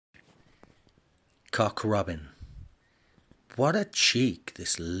Cock Robin. What a cheek,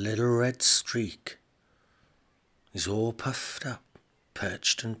 this little red streak. He's all puffed up,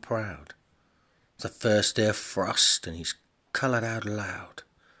 perched and proud. It's the first day of frost and he's coloured out loud.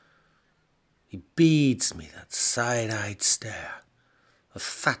 He beads me that side-eyed stare of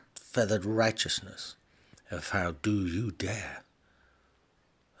fat-feathered righteousness, of how do you dare.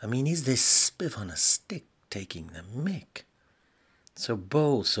 I mean, is this spiff on a stick taking the mick? So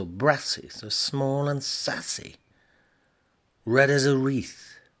bold, so brassy, so small and sassy. Red as a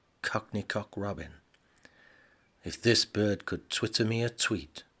wreath, Cockney Cock Robin. If this bird could twitter me a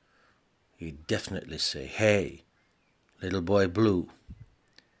tweet, he'd definitely say, "Hey, little boy blue,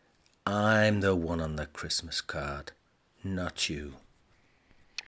 I'm the one on the Christmas card, not you."